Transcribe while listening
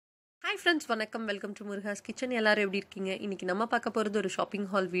Hi friends, வணக்கம். Welcome to Murugas kitchen. எல்லாரும் எப்படி இருக்கீங்க? இன்னைக்கு நம்ம பார்க்க போகிறது ஒரு ஷாப்பிங்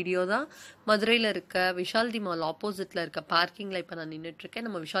ஹால் வீடியோ தான். மதுரையில் இருக்க விஷால்தி மால் ஆப்போசிட்டில் இருக்க பார்க்கிங்கில் இப்போ நான் நின்றுட்டுருக்கேன்.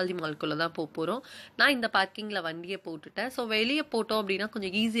 நம்ம விஷால்தி மால்குள்ளே தான் போகிறோம். நான் இந்த பார்க்கிங்கில் வண்டியை போட்டுட்டேன். ஸோ வெளியே போட்டோம் அப்படின்னா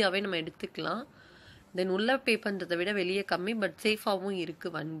கொஞ்சம் ஈஸியாகவே நம்ம எடுத்துக்கலாம். தென் உள்ளே பே பண்ணுறதை விட வெளியே கம்மி, பட் சேஃபாகவும்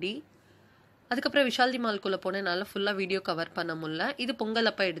இருக்குது வண்டி. அதுக்கப்புறம் விஷால்தி மால்குள்ளே போனேனால ஃபுல்லாக வீடியோ கவர் பண்ண முடியல. இது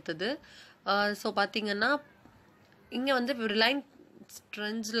பொங்கல் அப்போ எடுத்தது. ஸோ பார்த்தீங்கன்னா இங்கே வந்து ரிலையன்ஸ்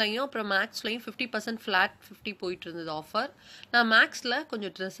ட்ரெண்ட்ஸ்லையும் அப்புறம் மேக்ஸ்லையும் 50% ஃப்ளாட் 50 போயிட்டு இருந்தது ஆஃபர். நான் மேக்ஸில்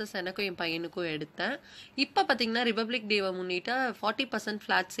கொஞ்சம் ட்ரெஸ்ஸஸ் எனக்கும் என் பையனுக்கும் எடுத்தேன். இப்போ பார்த்தீங்கன்னா ரிபப்ளிக் டேவை முன்னிட்டு 40%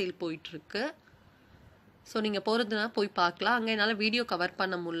 ஃப்ளாட் சேல் போயிட்டுருக்கு. ஸோ நீங்கள் போகிறதுனா போய் பார்க்கலாம். அங்கே என்னால் வீடியோ கவர்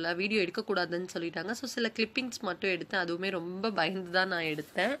பண்ண முடியல, வீடியோ எடுக்கக்கூடாதுன்னு சொல்லிட்டாங்க. ஸோ சில கிளிப்பிங்ஸ் மட்டும் எடுத்தேன். அதுவுமே ரொம்ப பயந்து தான் நான்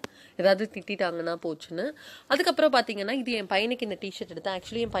எடுத்தேன், ஏதாவது திட்டாங்கன்னா போச்சுன்னு. அதுக்கப்புறம் பார்த்தீங்கன்னா இது என் பையனுக்கு இந்த டிஷர்ட் எடுத்தேன்.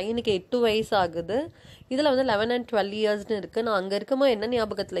 ஆக்சுவலி என் பையனுக்கு 8 வயசு ஆகுது. இதில் வந்து 11 and 12 இயர்ஸ்னு இருக்குது. நான் அங்கே இருக்கும்போது என்ன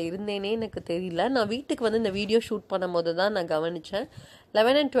ஞாபகத்தில் இருந்தேனே எனக்கு தெரியல. நான் வீட்டுக்கு வந்து இந்த வீடியோ ஷூட் பண்ணும்போது தான் நான் கவனித்தேன்.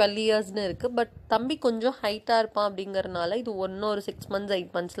 11 and 12 இயர்ஸ்னு இருக்குது. பட் தம்பி கொஞ்சம் ஹைட்டாக இருப்பான் அப்படிங்கிறனால இது ஒரு 6 months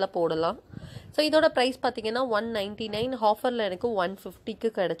 8 monthஸில் போடலாம். ஸோ இதோட ப்ரைஸ் பார்த்தீங்கன்னா 199. ஆஃபரில் எனக்கு 150க்கு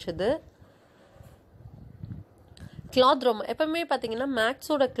கிடச்சிது. கிளாத் ரொம்ப எப்பவுமே பார்த்தீங்கன்னா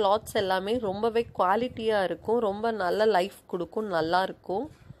மேக்ஸோட கிளாத்ஸ் எல்லாமே ரொம்பவே குவாலிட்டியாக இருக்கும், ரொம்ப நல்ல லைஃப் கொடுக்கும், நல்லாயிருக்கும்.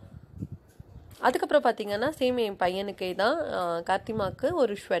 அதுக்கப்புறம் பார்த்தீங்கன்னா சேம் என் பையனுக்கே தான் கார்த்திமாவுக்கு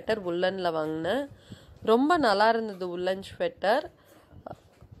ஒரு ஸ்வெட்டர் உல்லனில் வாங்கினேன். ரொம்ப நல்லா இருந்தது உல்லன் ஸ்வெட்டர்.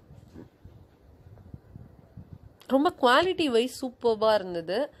 ரொம்ப குவாலிட்டி வைஸ் சூப்பர்பாக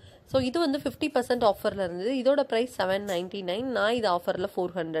இருந்தது. ஸோ இது வந்து 50% ஆஃபரில் இருந்தது. இதோட ப்ரைஸ் 799. நான் இது ஆஃபரில்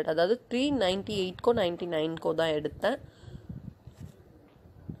 400, அதாவது 398 99 தான் எடுத்தேன்.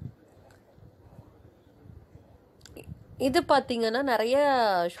 இது பார்த்தீங்கன்னா நிறைய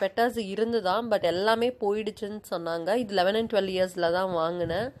ஸ்வெட்டர்ஸ் இருந்துதான், பட் எல்லாமே போயிடுச்சுன்னு சொன்னாங்க. இது 11 and 12 இயர்ஸில் தான்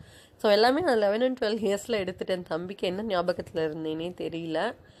வாங்கினேன். ஸோ எல்லாமே நான் 11 and 12 இயர்ஸில் எடுத்துட்டேன். தம்பிக்கு என்ன ஞாபகத்தில் இருந்தேனே தெரியல.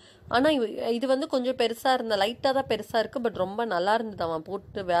 ஆனால் இது வந்து கொஞ்சம் பெருசாக இருந்த, லைட்டாக தான் பெருசாக இருக்குது, பட் ரொம்ப நல்லா இருந்தது. அவன்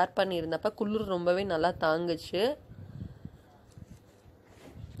போட்டு வேர் பண்ணியிருந்தப்ப குளிர் ரொம்பவே நல்லா தாங்குச்சு.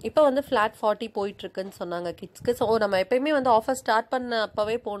 இப்போ வந்து ஃப்ளாட் 40 போயிட்டுருக்குன்னு சொன்னாங்க கிட்ஸ்க்கு. ஸோ நம்ம எப்பயுமே வந்து ஆஃபர் ஸ்டார்ட் பண்ண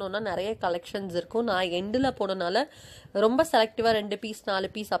அப்போவே போனோன்னா நிறைய கலெக்ஷன்ஸ் இருக்கும். நான் எண்டில் போனனால ரொம்ப செலக்டிவாக 2 பீஸ் 4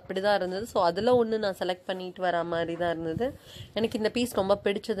 பீஸ் அப்படி தான் இருந்தது. ஸோ அதில் ஒன்று நான் செலக்ட் பண்ணிட்டு வர மாதிரி தான் இருந்தது. எனக்கு இந்த பீஸ் ரொம்ப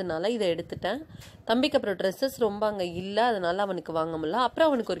பிடிச்சதுனால இதை எடுத்துட்டேன். தம்பிக்கு அப்புறம் ட்ரெஸ்ஸஸ் ரொம்ப அங்கே இல்லை, அதனால அவனுக்கு வாங்க முடியல. அப்புறம்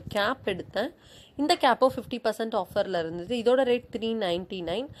அவனுக்கு ஒரு கேப் எடுத்தேன். இந்த கேப்போ 50% ஆஃபரில் இருந்தது. இதோட ரேட்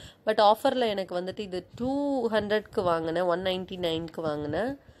 399. பட் ஆஃபரில் எனக்கு வந்துட்டு இது 200க்கு வாங்கினேன், 199க்கு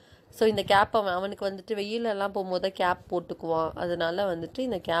வாங்கினேன். ஸோ இந்த கேப் அவனுக்கு வந்துட்டு வெயிலெல்லாம் போகும்போது கேப் போட்டுக்குவான், அதனால வந்துட்டு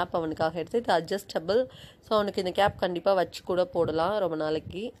இந்த கேப் அவனுக்காக எடுத்து. இது அட்ஜஸ்டபிள். ஸோ அவனுக்கு இந்த கேப் கண்டிப்பாக வச்சு கூட போடலாம் ரொம்ப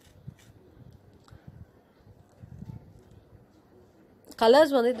நாளைக்கு.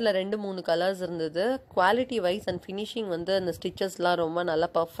 கலர்ஸ் வந்து இதில் 2-3 கலர்ஸ் இருந்தது. குவாலிட்டி வைஸ் அண்ட் ஃபினிஷிங் வந்து அந்த ஸ்டிச்சஸ்லாம் ரொம்ப நல்லா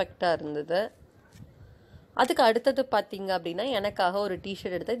பர்ஃபெக்டாக இருந்தது. அதுக்கு அடுத்தது பார்த்தீங்க அப்படின்னா எனக்காக ஒரு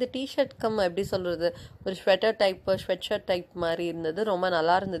டிஷர்ட் எடுத்தேன். இது டிஷர்ட் எப்படி சொல்கிறது, ஒரு sweater type, sweat shirt type மாதிரி இருந்தது. ரொம்ப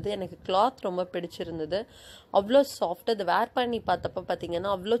நல்லா இருந்தது. எனக்கு கிளாத் ரொம்ப பிடிச்சிருந்தது. அவ்வளோ சாஃப்ட். அது வேர் பண்ணி பார்த்தப்ப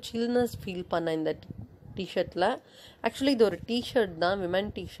பார்த்தீங்கன்னா அவ்வளோ சில்னஸ் ஃபீல் பண்ணேன் இந்த டிஷர்ட்டில். ஆக்சுவலி இது ஒரு டிஷர்ட் தான்,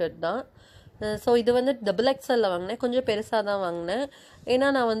 விமன் டிஷர்ட் தான். ஸோ இது வந்து XXL வாங்கினேன். கொஞ்சம் பெருசாக தான் வாங்கினேன். ஏன்னா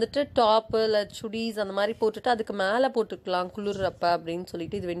நான் வந்துட்டு டாப்பு இல்லை சுடீஸ் அந்த மாதிரி போட்டுட்டு அதுக்கு மேலே போட்டுக்கலாம் குளிர்றப்ப அப்படின்னு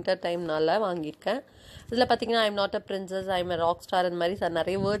சொல்லிட்டு இது வின்டர் டைம்னால வாங்கியிருக்கேன். இதில் பார்த்தீங்கன்னா I'm not a princess, I'm a rock star, அந்த மாதிரி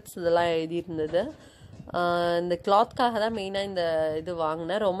நிறைய வேர்ட்ஸ் இதெல்லாம் எழுதியிருந்தது. இந்த கிளாத்காக தான் மெயினாக இந்த இது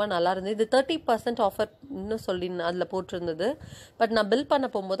வாங்கினேன். ரொம்ப நல்லா இருந்தது. இது 30% ஆஃபர் இன்னும் சொல்லி அதில் போட்டிருந்தது. பட் நான் பில் பண்ண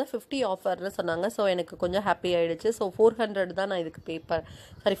போகும்போது 50 ஆஃபர்னு சொன்னாங்க. ஸோ எனக்கு கொஞ்சம் ஹாப்பி ஆகிடுச்சு. ஸோ 400 தான் நான் இதுக்கு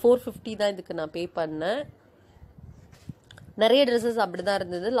 450 தான் இதுக்கு நான் பே பண்ணேன். நிறைய ட்ரெஸ்ஸஸ் அப்படி தான்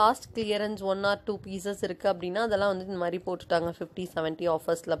இருந்தது. லாஸ்ட் கிளியரன்ஸ் 1 or 2 பீசஸ் இருக்குது அப்படின்னா அதெல்லாம் வந்து இந்த மாதிரி போட்டுட்டாங்க. 50-70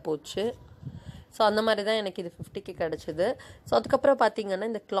 ஆஃபர்ஸில் போச்சு. ஸோ அந்த மாதிரி தான் எனக்கு இது 50க்கு கிடச்சிது. ஸோ அதுக்கப்புறம் பார்த்தீங்கன்னா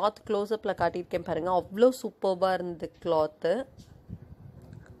இந்த கிளாத் க்ளோஸ்அப்பில் காட்டியிருக்கேன் பாருங்கள், அவ்வளோ சூப்பர்பாக இருந்தது கிளாத்து.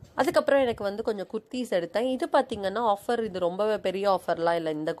 அதுக்கப்புறம் எனக்கு வந்து கொஞ்சம் குர்த்திஸ் எடுத்தேன். இது பார்த்தீங்கன்னா ஆஃபர், இது ரொம்ப பெரிய ஆஃபர்லாம்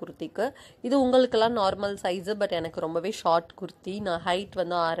இல்லை இந்த குர்த்திக்கு. இது உங்களுக்கெல்லாம் நார்மல் சைஸு, பட் எனக்கு ரொம்பவே ஷார்ட் குர்த்தி. நான் ஹைட்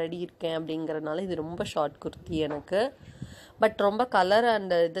வந்து 6 அடி இருக்கேன் அப்படிங்கிறதுனால இது ரொம்ப ஷார்ட் குர்த்தி எனக்கு. பட் ரொம்ப கலர்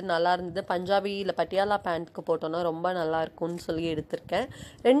அண்ட் இது நல்லா இருந்தது. பஞ்சாபி இல்லை பட்டியாலா பேண்ட்டுக்கு போட்டோன்னா ரொம்ப நல்லா இருக்கும்னு சொல்லி எடுத்திருக்கேன்.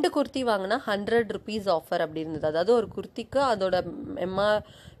 2 குர்த்தி வாங்கினா 100 rupees ஆஃபர் அப்படி இருந்தது. அதாவது ஒரு குர்த்திக்கு அதோட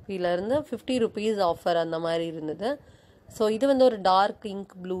MRPலேருந்து 50 rupees ஆஃபர் அந்த மாதிரி இருந்தது. ஸோ இது வந்து ஒரு டார்க்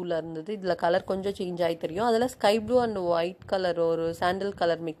இங்க் ப்ளூவில் இருந்தது. இதில் கலர் கொஞ்சம் சேஞ்ச் ஆகி தெரியும். அதில் sky blue and white colour, ஒரு சாண்டில்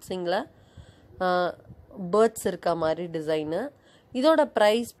கலர் மிக்சிங்கில் பேர்ட்ஸ் இருக்க மாதிரி டிசைனு. இதோட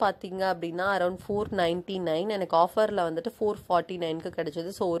ப்ரைஸ் பார்த்தீங்க அப்படின்னா அரௌண்ட் 499. எனக்கு ஆஃபரில் வந்துட்டு 449க்கு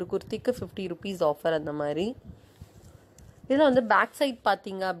கிடைச்சது. ஸோ ஒரு குர்த்திக்கு 50 rupees ஆஃபர் அந்த மாதிரி. இதில் வந்து பேக் சைட்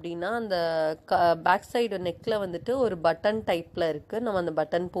பார்த்தீங்க அப்படின்னா அந்த பேக் சைடு நெக்கில் வந்துட்டு ஒரு பட்டன் டைப்பில் இருக்குது. நம்ம அந்த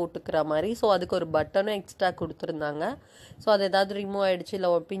பட்டன் போட்டுக்கிற மாதிரி. ஸோ அதுக்கு ஒரு பட்டனும் எக்ஸ்ட்ரா கொடுத்துருந்தாங்க. ஸோ அது ஏதாவது ரிமூவ் ஆகிடுச்சு இல்லை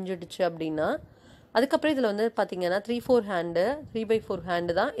பிஞ்சிடுச்சு அப்படின்னா. அதுக்கப்புறம் இதில் வந்து பார்த்தீங்கன்னா 3/4 ஹேண்டு 3/4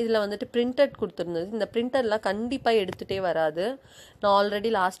 ஹேண்டு தான். இதில் வந்துட்டு பிரிண்டட் கொடுத்துருந்தது. இந்த பிரிண்டட்லாம் கண்டிப்பாக எடுத்துகிட்டே வராது. நான்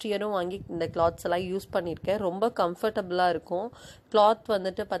ஆல்ரெடி லாஸ்ட் இயரும் வாங்கி இந்த கிளாத்ஸ் எல்லாம் யூஸ் பண்ணியிருக்கேன். ரொம்ப கம்ஃபர்டபுளாக இருக்கும். கிளாத்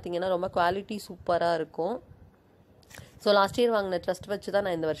வந்துட்டு பார்த்தீங்கன்னா ரொம்ப குவாலிட்டி சூப்பராக இருக்கும். ஸோ லாஸ்ட் இயர் வாங்கின ட்ரஸ்ட் வச்சு தான்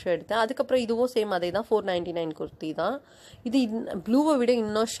நான் இந்த வருஷம் எடுத்தேன். அதுக்கப்புறம் இதுவும் சேம் அதே தான் 499 குர்த்தி தான். இது ப்ளூவை விட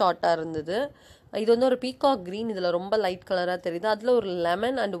இன்னும் ஷார்ட்டாக இருந்தது. இது வந்து ஒரு பீகாக் க்ரீன். இதில் ரொம்ப லைட் கலராக தெரியுது. அதில் ஒரு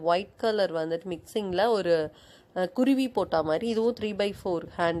லெமன் அண்ட் ஒயிட் கலர் வந்துட்டு மிக்சிங்கில் ஒரு குருவி போட்டா மாதிரி. இதுவும் 3/4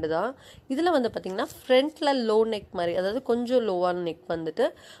 ஹேண்டு தான். இதில் வந்து பார்த்திங்கன்னா ஃப்ரண்ட்டில் லோ நெக் மாதிரி, அதாவது கொஞ்சம் லோவான நெக் வந்துட்டு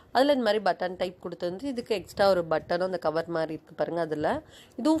அதில் இந்த மாதிரி பட்டன் டைப் கொடுத்துருந்து இதுக்கு எக்ஸ்ட்ரா ஒரு பட்டனும் அந்த கவர் மாதிரி இருக்குது பாருங்கள். அதில்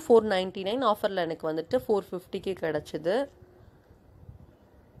இதுவும் 499. ஆஃபரில் எனக்கு வந்துட்டு 450க்கு கிடச்சிது.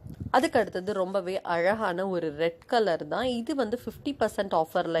 அதுக்கு அடுத்தது ரொம்பவே அழகான ஒரு ரெட் கலர் தான். இது வந்து 50%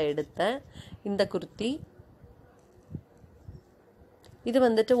 ஆஃபரில் எடுத்தேன் இந்த குர்த்தி. இது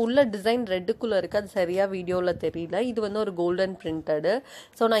வந்துட்டு உள்ள டிசைன் ரெட்டுக்குள்ளே இருக்குது. அது சரியாக வீடியோவில் தெரியல. இது வந்து ஒரு கோல்டன் பிரிண்டடு.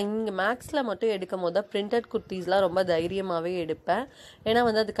 ஸோ நான் இங்கே மேக்ஸில் மட்டும் எடுக்கும் போது பிரிண்டட் குர்த்திஸ்லாம் ரொம்ப தைரியமாகவே எடுப்பேன். ஏன்னா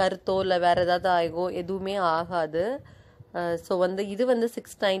வந்து அது கருத்தோ இல்லை வேறு ஏதாவது ஆகோ எதுவுமே ஆகாது. ஸோ வந்து இது வந்து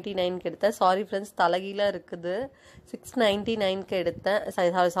 699க்கு எடுத்தேன். சாரி ஃப்ரெண்ட்ஸ், தலைகீழாக இருக்குது. 699க்கு எடுத்தேன்.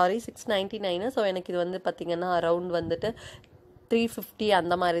 சாரி 699. ஸோ எனக்கு இது வந்து பார்த்திங்கன்னா அரவுண்ட் வந்துட்டு 350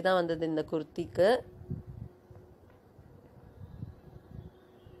 அந்த மாதிரி தான் வந்தது இந்த குர்த்திக்கு.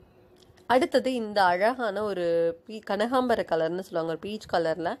 அடுத்தது இந்த அழகான ஒரு கனகாம்பர கலர்னு சொல்லுவாங்க, ஒரு பீச்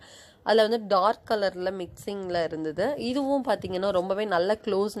கலரில். அதில் வந்து டார்க் கலரில் மிக்சிங்கில் இருந்தது. இதுவும் பார்த்தீங்கன்னா ரொம்பவே நல்ல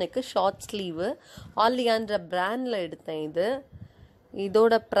க்ளோஸ் நெக்கு, ஷார்ட் ஸ்லீவு. ஆலியான்ற பிராண்டில் எடுத்தேன் இது.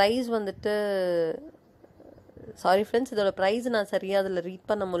 இதோட ப்ரைஸ் வந்துட்டு சாரி ஃப்ரெண்ட்ஸ், இதோட ப்ரைஸ் நான் சரியாக அதில் ரீட்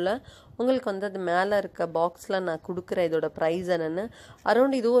பண்ண முடியல. உங்களுக்கு வந்து அது மேலே இருக்க பாக்ஸில் நான் கொடுக்குறேன் இதோட ப்ரைஸ் என்னென்னு.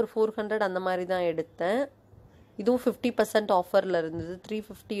 அரௌண்ட் இதுவும் ஒரு 400 அந்த மாதிரி தான் எடுத்தேன். இதுவும் 50% ஆஃபரில் இருந்தது.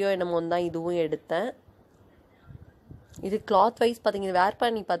 350யோ என்னமோ தான் இதுவும் எடுத்தேன். இது கிளாத் வைஸ் பார்த்தீங்கன்னா வேர்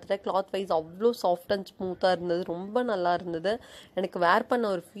பண்ணி பார்த்துட்டேன். கிளாத் வைஸ் அவ்வளோ சாஃப்ட் அண்ட் ஸ்மூத்தாக இருந்தது. ரொம்ப நல்லா இருந்தது. எனக்கு வேர் பண்ண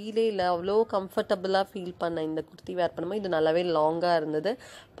ஒரு ஃபீலே இல்லை. அவ்வளோ கம்ஃபர்டபுளாக ஃபீல் பண்ணேன் இந்த குர்த்தி வேர் பண்ணும்போது. இது நல்லாவே லாங்காக இருந்தது.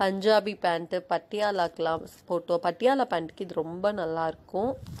 பஞ்சாபி பேண்ட்டு பட்டியாலாக்கெலாம் பட்டியாலா பேண்ட்டுக்கு இது ரொம்ப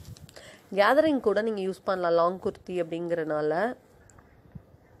நல்லாயிருக்கும். கேதரிங் கூட நீங்கள் யூஸ் பண்ணலாம் லாங் குர்த்தி அப்படிங்கிறனால.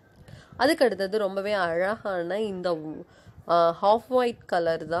 அதுக்கு அடுத்தது ரொம்பவே அழகான இந்த ஹாஃப் ஒயிட்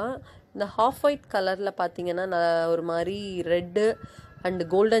கலர் தான். இந்த ஹாஃப் ஒயிட் கலரில் பார்த்தீங்கன்னா ஒரு மாதிரி red and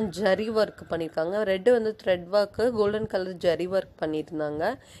golden zari work பண்ணியிருக்காங்க. ரெட்டு வந்து thread work, golden colour zari work பண்ணியிருந்தாங்க.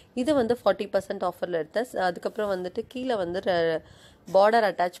 இது வந்து 40% ஆஃபரில் எடுத்தேன். அதுக்கப்புறம் வந்துட்டு கீழே வந்து பார்டர்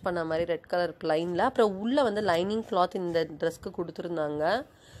அட்டாச் பண்ண மாதிரி ரெட் கலர் லைனில். அப்புறம் உள்ளே வந்து லைனிங் கிளாத் இந்த ட்ரெஸ்க்கு கொடுத்துருந்தாங்க.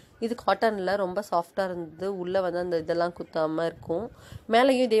 இது காட்டனில் ரொம்ப சாஃப்டாக இருந்தது. உள்ளே வந்து அந்த இதெல்லாம் குத்தாமல் இருக்கும்.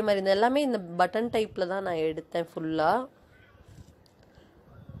 மேலேயும் இதே மாதிரி இருந்தது. எல்லாமே இந்த பட்டன் டைப்பில் தான் நான் எடுத்தேன் ஃபுல்லாக.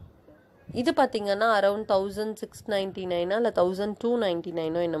 இது பார்த்திங்கன்னா அரௌண்ட் 1699 இல்லை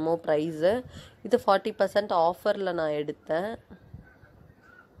 1299 என்னமோ ப்ரைஸு. இது 40% ஆஃபரில் நான் எடுத்தேன்.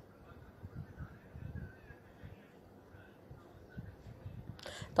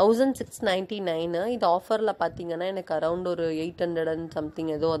 $1699. இது ஆஃபரில் பார்த்தீங்கன்னா எனக்கு அரௌண்ட் ஒரு 800 and something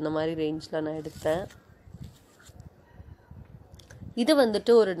ஏதோ அந்த மாதிரி ரேஞ்சில் நான் எடுத்தேன். இது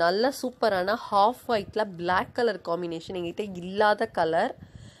வந்துட்டு ஒரு நல்ல சூப்பரான ஹாஃப் ஒயிட்டில் பிளாக் கலர் காம்பினேஷன், எங்கிட்ட இல்லாத கலர்.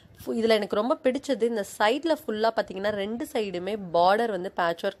 இதில் எனக்கு ரொம்ப பிடிச்சது இந்த சைடில் ஃபுல்லாக பார்த்தீங்கன்னா 2 சைடுமே பார்டர் வந்து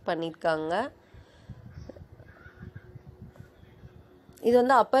பேட்ச் ஒர்க் பண்ணியிருக்காங்க. இது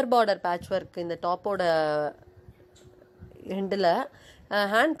வந்து அப்பர் பார்டர் பேட்ச் ஒர்க் இந்த டாப்போட எண்டில்.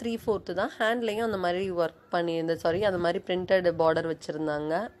 ஹேண்ட் 3/4 தான். ஹேண்ட்லேயும் அந்த மாதிரி ஒர்க் பண்ணியிருந்தது. அந்த மாதிரி பிரிண்டட் பார்டர்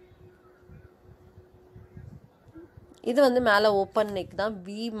வச்சுருந்தாங்க. இது வந்து மேலே ஓப்பன் நெக் தான்.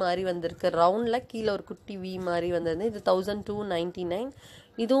 வி மாதிரி வந்திருக்கு ரவுண்டில். கீழே ஒரு குட்டி வி மாதிரி வந்திருந்து. இது 1299.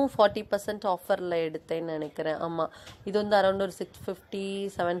 இதுவும் 40% ஆஃபரில் எடுத்தேன்னு நினைக்கிறேன். ஆமாம், இது வந்து அரௌண்ட் ஒரு 650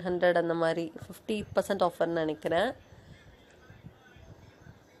 700 அந்த மாதிரி 50% ஆஃபர்னு நினைக்கிறேன்.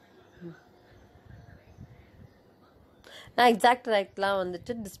 நான் எக்ஸாக்ட் ரேட்லாம்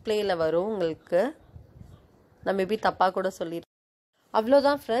வந்துட்டு டிஸ்பிளேயில் வரும் உங்களுக்கு. நான் மேபி தப்பாக கூட சொல்லியிருக்கேன்.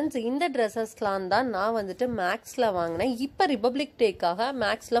 அவ்வளோதான் ஃப்ரெண்ட்ஸ், இந்த ட்ரெஸ்ஸஸ்லாம் தான் நான் வந்துட்டு மேக்ஸில் வாங்கினேன். இப்போ ரிபப்ளிக் டேக்காக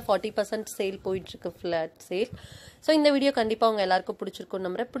மேக்ஸில் 40% சேல் போயிட்டுருக்கு, ஃப்ளாட் சேல். ஸோ இந்த வீடியோ கண்டிப்பாக உங்கள் எல்லாருக்கும் பிடிச்சிருக்கும்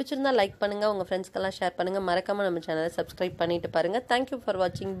நம்புறேன். பிடிச்சிருந்தா லைக் பண்ணுங்கள், உங்கள் ஃப்ரெண்ட்ஸ்க்கெல்லாம் ஷேர் பண்ணுங்கள். மறக்காமல் நம்ம சேனலை சப்ஸ்கிரைப் பண்ணிட்டு பாருங்கள். தேங்க்யூ ஃபார்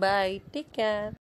வாட்சிங். By, take care.